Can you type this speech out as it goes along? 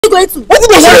Going to? What is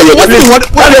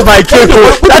my cake?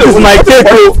 That is my cake.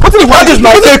 What is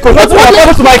my cake? What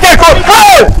is my cake?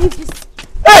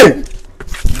 Hey!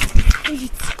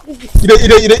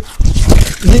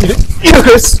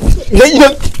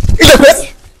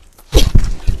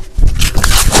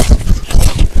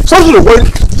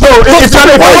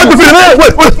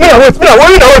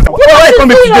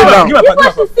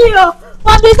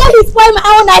 But because he spoiled my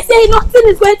own, I say nothing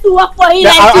is going to work for him.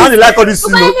 Yeah, I only like all this.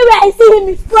 Because anywhere I see him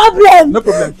is problem. No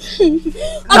problem.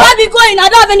 I can't be going. I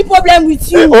don't have any problem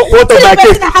with you. What of my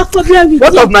cake? I have problem with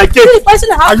what you. of my cake? The person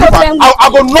I have problem with. I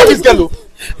go know this girl.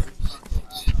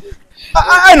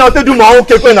 I not to do my own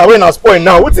cake when I spoil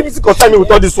now. What is it concern me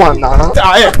with all this one now?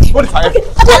 What is my head?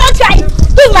 I cannot try.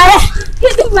 Give my head.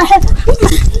 Give my head.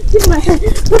 Give my head.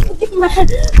 Give my head.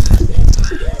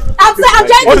 I'm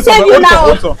trying to save you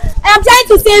now. I'm trying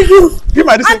to save you.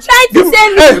 I'm trying to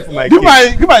save you.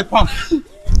 Give my palm.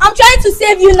 I'm trying to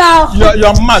save you now.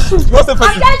 You're mad. I'm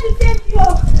trying to save you.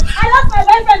 I lost my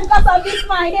boyfriend because of this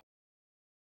man.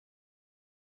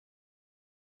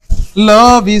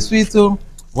 Love is sweet, oh.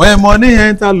 When money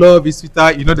enter, love is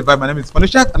sweeter. You know the vibe. My name is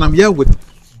Panishak, and I'm here with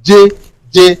J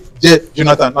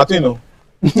Jonathan. Nothing, you know.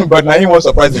 But now he was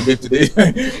surprised the babe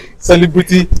today.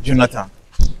 Celebrity Jonathan.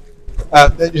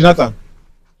 Jonathan,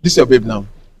 this is your babe now.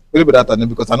 What about that name?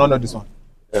 Because I don't know this one.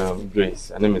 Grace.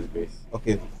 Her name is Grace.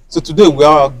 Okay. So today we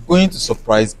are going to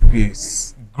surprise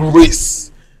Grace.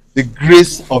 Grace. The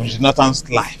grace of Jonathan's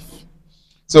life.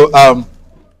 So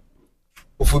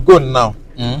if we go now,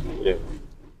 Yeah.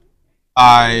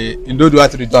 I do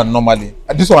what to do normally.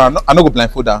 And this one I'm not go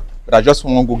blindfold her, but I just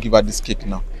want to go give her this cake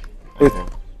now. Okay.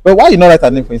 But why you not write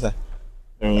her name for inside?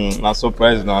 I'm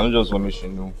surprised now. I don't just want me to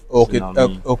know. Okay,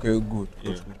 okay, good.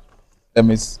 Yeah. That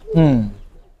means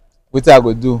what I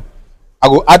go do? I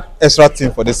go add extra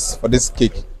thing for this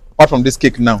cake. Apart from this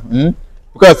cake now,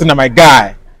 because I'm my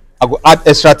guy, I go add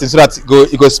extra thing so that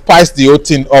it go spice the whole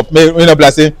thing up. Maybe not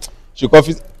like say she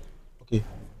coffee. Okay.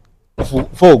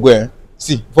 Before we go,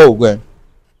 before we go,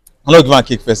 I'm not give her a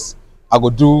cake first. I go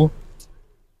do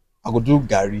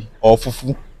Gary or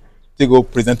Fufu. They go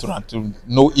present to her to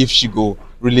know if she go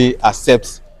really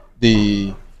accept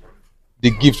the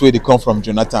gift where they come from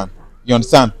Jonathan. You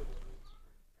understand?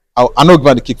 I know give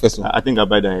her the cake first. I think I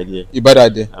buy the idea. You buy the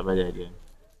idea? I buy the idea.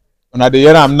 When I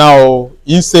hear am now,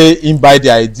 he say he buy the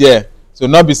idea. So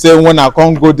not be saying when I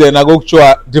can't go there and I go show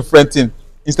a different thing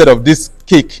instead of this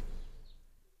cake.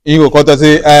 He go come to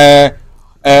say,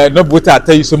 no what I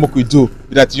tell you so much we do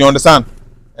that you understand.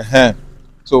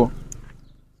 So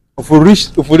if we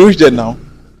reach there now,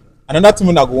 another thing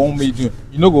I go want me do,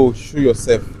 you know, go show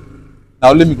yourself.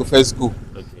 Now let me go first go.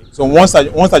 Okay. So once I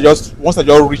just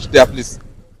reach there, please,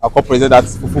 I'll come present that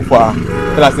fufu for her.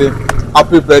 Then I say,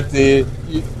 happy birthday.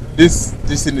 This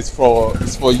thing is for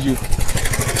you.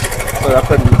 So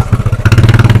after this,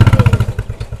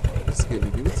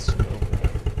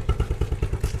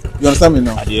 you understand me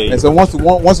now? I hear you. And so once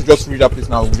you just reach that place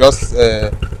now,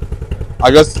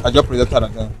 I just present her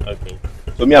again. Okay.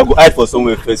 So me I go hide for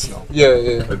somewhere first now. Yeah.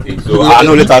 Okay. So I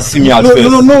know let her see me at first.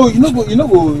 No. You know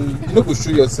go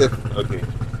show yourself. Okay.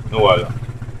 No worry.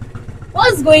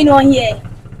 What's going on here?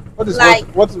 What is like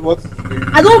what?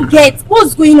 I don't get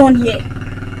what's going on here.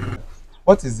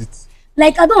 What is it?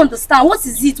 Like I don't understand. What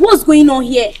is it? What's going on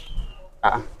here?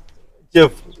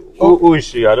 Jeff, who is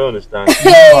she? I don't understand.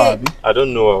 I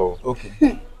don't know her.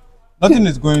 Okay. Nothing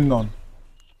is going on.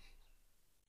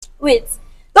 Wait.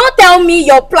 Don't tell me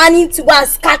you're planning to go and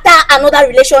scatter another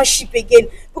relationship again,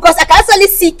 because I can actually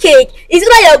see cake. It's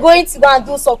either you're going to go and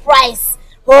do surprise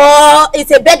or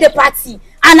it's a birthday party,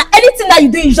 and anything that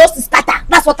you do is just to scatter.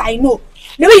 That's what I know.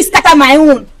 The way you scatter my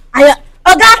own,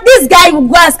 this guy will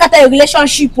go and scatter a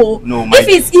relationship. No, if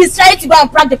he's trying to go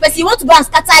and prank the person, you want to go and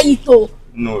scatter it.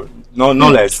 No,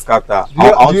 like scatter.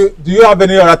 Do you have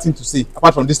any other thing to say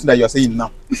apart from this thing that you're saying now?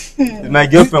 My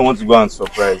girlfriend wants to go and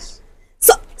surprise.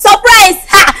 Surprise!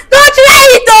 Don't try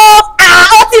it,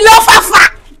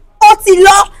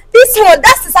 Otilo. This one,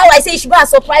 that's how I say you should go and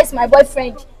surprise my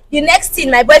boyfriend. The next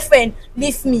thing, my boyfriend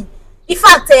leave me. In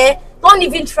fact, don't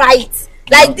even try it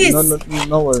like this.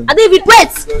 No worry. I don't even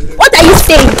wait. What are you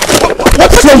saying?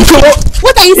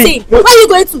 What are you saying? Where are you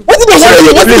going to? What is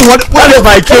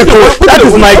my cake? That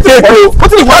is my cake.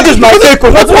 What is my cake?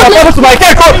 What is my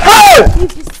cake?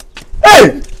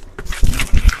 Hey!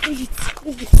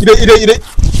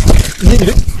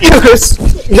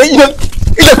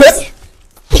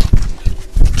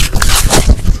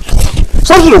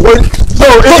 Something going. No,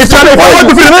 it's not.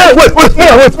 Wait. What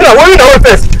you know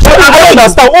first? I don't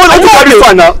understand. What are you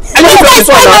doing now?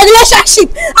 spoil my relationship.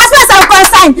 As far as I'm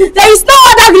concerned, there is no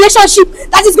other relationship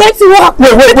that is going to work.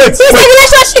 Wait. It's a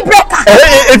relationship breaker.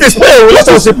 It is not a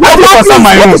relationship. I don't understand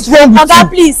my own. What's wrong with Oga, you?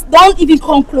 please don't even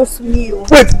come close to me.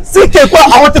 Wait, CK,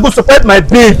 I want to go surprise my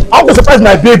babe. I want to surprise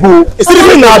my babe. You see this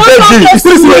thing now, baby. You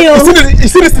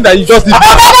see this thing that you just did.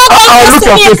 I'll look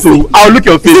your face. I'll look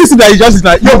your face. You see this thing that you just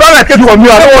did. You buy my cake for me.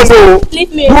 I don't want to.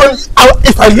 Leave me.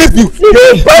 If I leave you,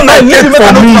 you buy my cake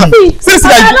for me. I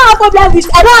don't have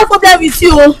problem with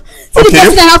you. See the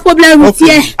person I have problem with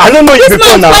here. I don't know you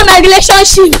before now. This man spoil my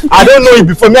relationship. I don't know you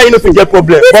before. Me, I know to get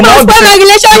problem. This man spoil my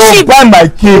relationship. You buy my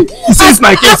cake. You see this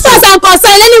my cake. As far as I'm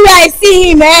concerned, anywhere I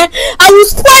see him, I will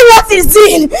spoil what he's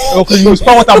doing. Okay, you will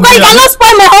spoil what I'm doing. Because he cannot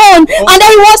spoil my own, and then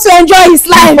he wants to enjoy his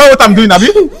life. Spoil what I'm doing, Abi.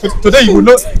 Today you will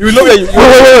know where you.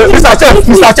 Wait, Mr. Chef.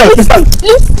 I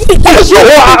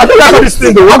don't like this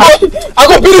thing though. I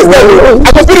go beat this guy.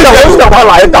 I go beat this guy. Who's the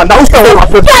one like that? Now who's the one like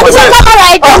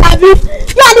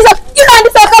that? You and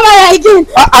this camera again.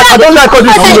 I don't like all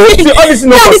this. See, all this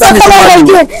no concern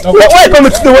me. Why come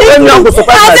to the way when you go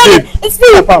surprise my babe?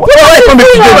 Why come to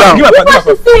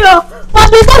today now? But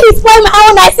before he spoil my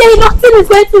own, I say nothing is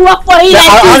going to work for him.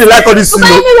 I only like all this. Because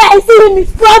anywhere I see him,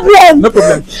 it's problem. No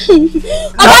problem.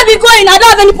 I can't be going. I don't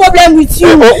have any problem with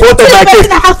you. What of my cake?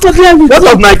 I have problem with What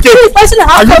you. of my cake?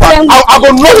 I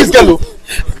go know this girl.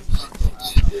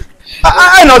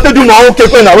 I now tell you my own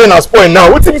cake when I spoil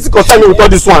now. What is it concern me with all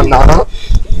this one now?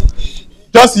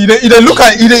 Just you look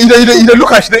at she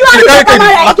carry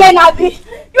camera again, Abi.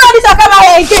 You want this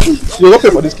camera again? You okay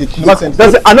for this cake? I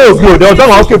know it's good. There was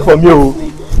one okay for me.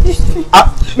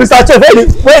 Mr. Chef, when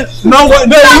no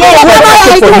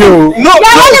okay for you. No,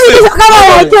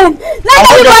 camera again. Let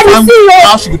everybody see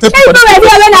you. People were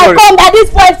here when I come that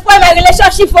this boy spoil my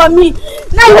relationship for me.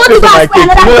 Now you want to go and spoil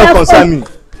another concern me.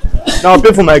 Now I'll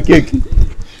pay for my cake. You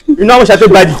know how much I take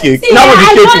buy the cake? See, now the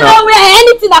cake I don't know where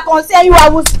anything that concerns you, I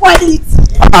will spoil it.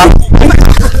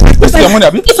 This is your money,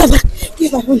 Abi. Give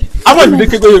my money. How much did the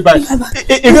cake go you buy?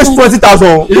 It is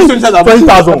 20,000. It is 20,000. No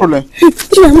problem.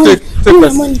 Give my money. Take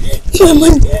my money. Give my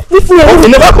money. Leave me alone. You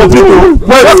never complete. Wait.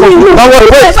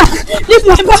 Leave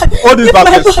my bag. All these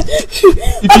bags.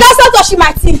 But that's not touching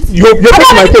my teeth. You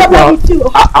take my cake now.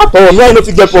 At all, me I know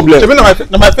to get problem.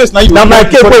 Now my face now you. Now my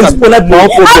cake is spoiled my own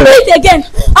problem.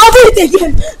 I'll do it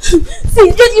again. See,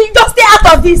 you just stay out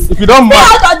of this. If you don't stay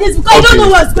mind. out of this because you don't know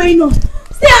what's going on.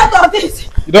 Stay out of this.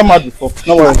 You don't mad before.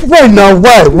 No worry. Wait now,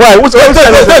 why? What's Are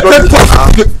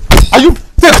you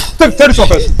tell this one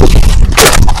first.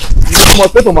 You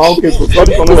must pay for my own cake. This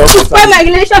spoil my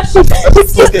relationship.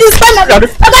 This spoil my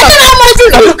relationship. I don't know how much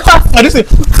it cost. This is.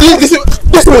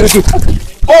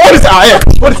 What is her hair?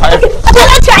 What is her hair? I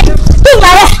cannot try. Give my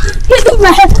hair. Give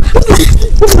my hair.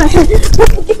 Give my hair.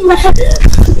 Give my hair.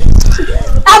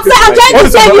 I'm trying to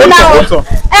save you now.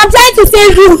 I'm trying to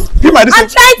save you. I'm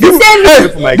trying to save you.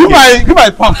 Give my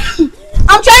pump.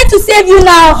 I'm trying to save you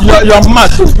now. You're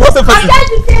mad. I'm trying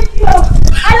to save you. I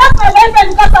lost my boyfriend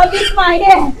because of this man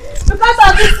here. Because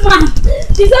of this man.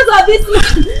 Because of this man.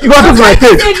 You want to my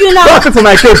cake? Don't take for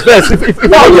my cake first. If I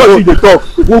want you to talk,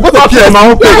 we'll go to my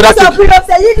own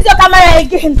cake. Use your camera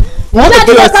again.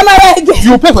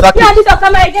 You pay for that cake. Use your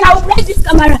camera again. I will break this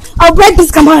camera. I'll break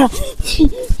this camera.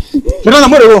 You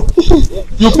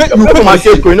pay for my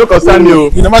cake. You know concern me.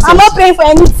 I'm not paying for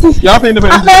anything. You're not paying for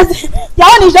anything. Your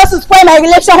one is just to spoil my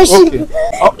relationship. Leave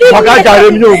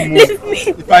me.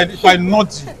 If I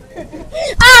not you.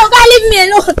 God, leave me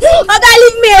alone. God,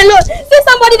 leave me alone. See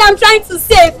somebody that I'm trying to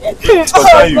save. Oh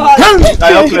God.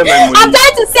 I'm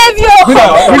trying to save you.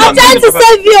 I'm trying to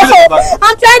save you.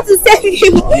 I'm trying to save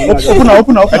you.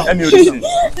 Open.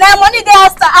 Now money there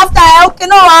after.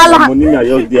 Okay, no wahala.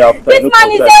 This man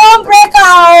is a home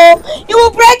breaker. He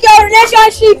will break your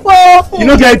relationship. You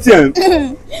know get him.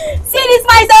 See, this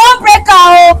man is a home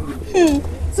breaker.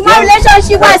 So my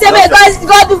relationship, I say,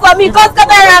 God do for me. God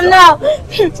cover him now.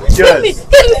 Give me.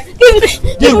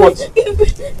 What?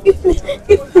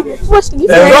 What should you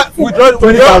say? We draw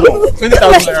 20,000.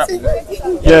 20,000.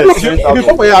 Yes. If you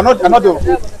fall for you, I'm not.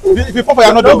 If you fall for you,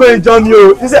 I'm not. Don't go and join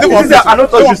you. This is I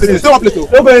don't touch you.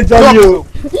 Don't go and join you.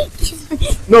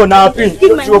 No, now pin.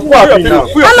 You will put a pin now.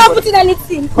 I'm not putting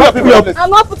anything. I'm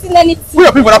not putting anything. Put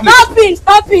your pin for that place.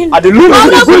 Stop pin. I will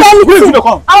not put anything.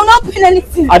 I will not put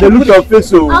anything. I will look your face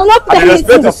so. I will not put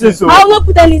anything. I will not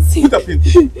put anything. Put a pin.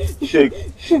 Shake.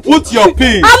 Put your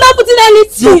pin. I'm not putting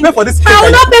anything. You pay for this. I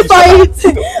will not pay for it.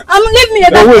 Leave me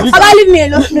alone. Leave me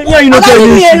alone. Yeah, you know me.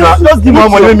 Just give me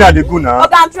money. Let me at the go now.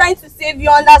 Okay, I'm trying to save you.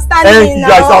 Understand me now.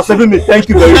 Yes, I'll save me. Thank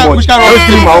you very much. Just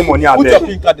give me my own money. Put your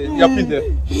pin card there. Your pin there.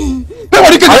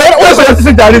 What is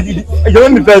it that you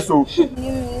don't invest so?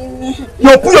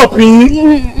 You put your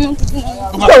pin.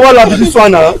 Put your wallet with this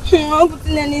one now. I'm not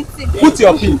putting anything. Put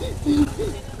your pin.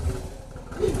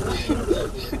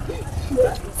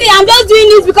 See, I'm just doing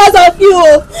this because of you.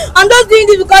 I'm just doing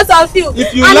this because of you.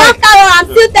 If you and like, after all, I'm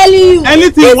still telling you.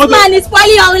 anything This you want man is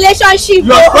spoiling your relationship.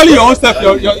 You are spoiling your own self.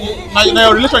 Your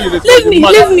relation is a Leave me,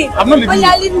 man. leave me. I'm not leaving Oh,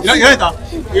 yeah, leave you. me.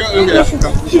 You're okay.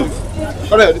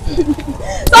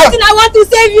 Something I want to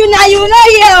save you now. You know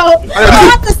here. I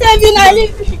want to save you now.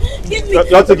 Leave me. Give me. You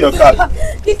want to take your card.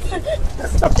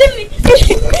 Leave me.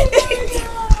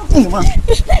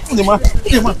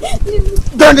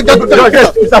 Don't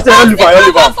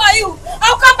I'll come for you.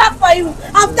 I'll come back for you.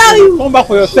 I'll tell you. Come back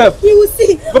for yourself. You will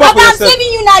see. Go back But for I'm yourself.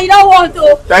 saving you now. You don't want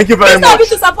to. Thank you very Please don't much.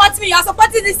 be to support me. You are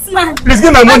supporting this man. Please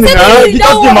give my money saving now. you, You don't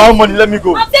just give my want. own money. Let me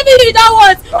go. I'm saving you. You don't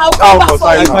want. I'll come back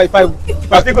for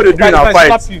you. I think what they do now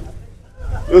fight. You.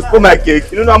 You spoil my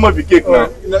cake. You don't know how much the cake now.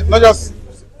 Not just.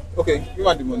 Okay, you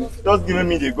want the money. Just giving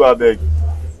me the go abeg.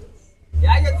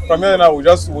 From here now, we'll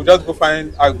just go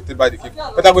find how to buy the cake.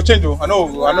 But I will change you. I know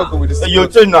go with this. You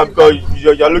change now because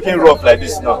you're looking rough like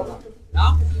this now.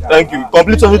 Thank you.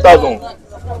 Complete 20,000.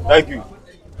 Thank you.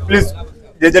 Please,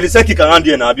 there's a cake around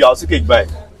here now. I'll see cake by.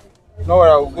 No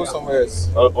worry, I will go somewhere else.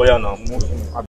 Oh yeah, now.